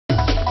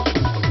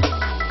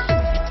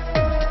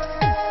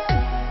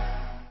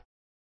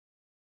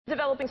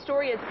developing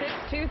story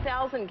at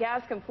 2,000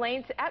 gas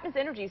complaints. Atmos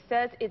Energy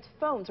says its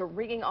phones are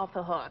ringing off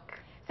the hook.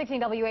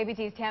 16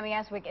 WAPT's Tammy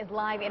Eswick is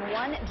live in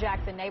one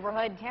Jackson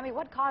neighborhood. Tammy,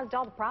 what caused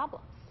all the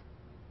problems?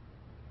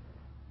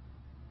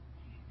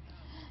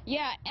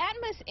 Yeah,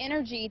 Atmos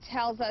Energy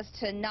tells us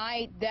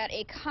tonight that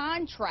a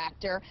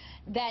contractor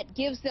that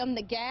gives them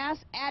the gas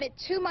added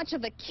too much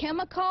of a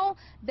chemical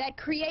that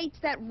creates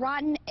that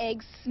rotten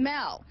egg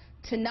smell.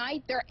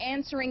 Tonight, they're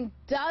answering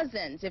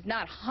dozens, if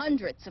not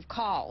hundreds, of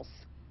calls.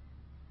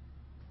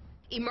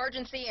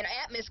 Emergency and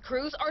Atmos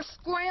crews are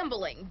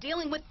scrambling,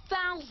 dealing with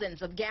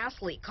thousands of gas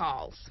leak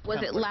calls.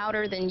 Was it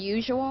louder than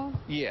usual?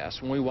 Yes,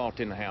 when we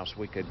walked in the house,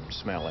 we could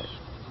smell it.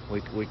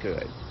 We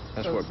could.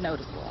 That's So it was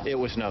noticeable. It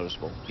was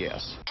noticeable,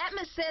 yes.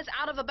 Atmos says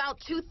out of about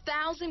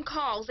 2,000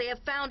 calls, they have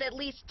found at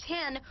least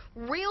 10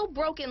 real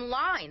broken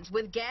lines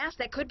with gas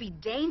that could be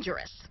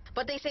dangerous.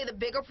 But they say the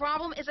bigger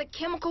problem is a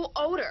chemical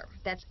odor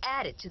that's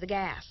added to the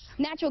gas.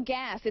 Natural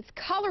gas, it's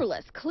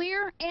colorless,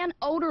 clear, and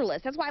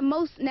odorless. That's why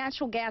most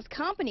natural gas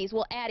companies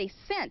will add a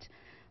scent,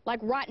 like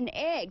rotten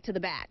egg, to the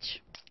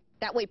batch.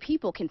 That way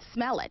people can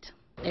smell it.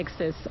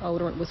 Excess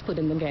odor was put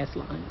in the gas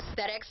lines.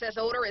 That excess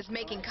odor is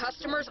making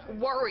customers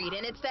worried,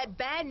 and it's that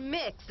bad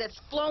mix that's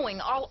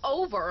flowing all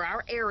over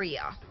our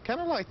area.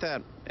 Kind of like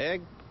that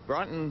egg,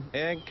 rotten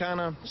egg kind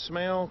of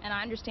smell. And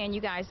I understand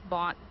you guys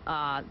bought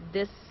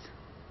this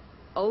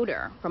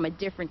odor from a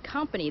different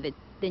company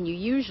than you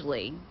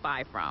usually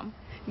buy from.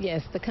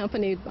 Yes, the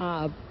company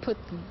put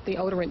the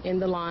odorant in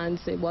the lines.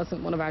 It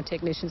wasn't one of our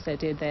technicians that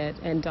did that,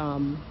 and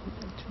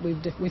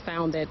we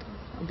found that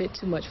a bit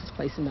too much was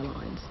placed in the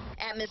lines.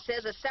 Atmos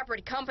says a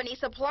separate company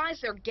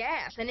supplies their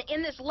gas, and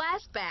in this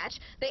last batch,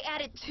 they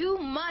added too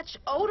much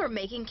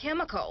odor-making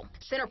chemical.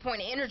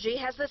 CenterPoint Energy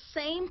has the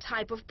same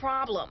type of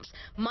problems.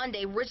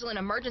 Monday, Ridgeland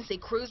emergency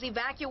crews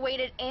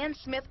evacuated Ann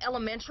Smith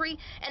Elementary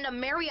and a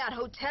Marriott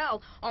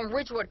hotel on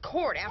Ridgewood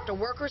Court after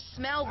workers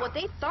smelled what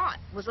they thought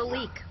was a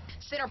leak.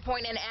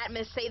 CenterPoint and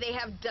Atmos say they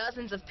have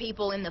dozens of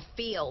people in the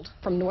field.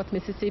 From North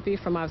Mississippi,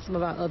 from some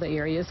of our other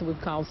areas,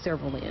 we've called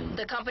several in.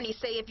 The companies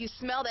say if you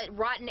smell that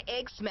rotten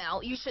egg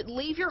smell, you should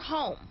leave your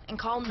home and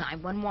call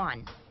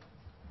 911.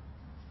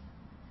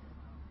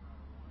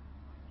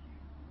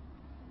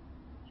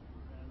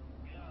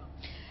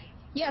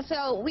 Yeah,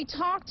 so we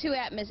talked to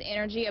Atmos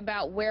Energy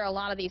about where a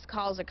lot of these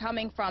calls are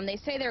coming from. They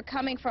say they're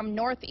coming from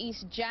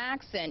northeast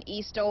Jackson,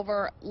 east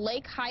over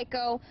Lake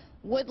Hyco,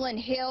 Woodland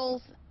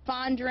Hills,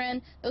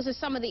 Fondren. Those are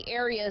some of the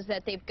areas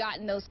that they've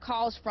gotten those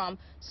calls from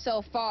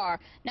so far.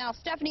 Now,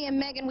 Stephanie and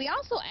Megan, we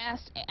also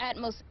asked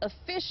Atmos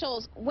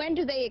officials when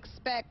do they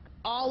expect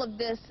all of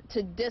this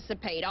to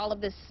dissipate, all of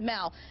this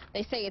smell.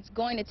 They say it's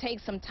going to take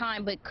some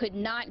time, but could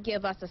not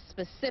give us a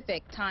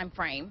specific time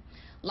frame.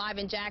 Live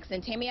in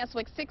Jackson, Tammy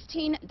Eswick,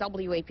 16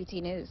 WAPT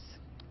News.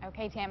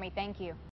 Okay, Tammy, thank you.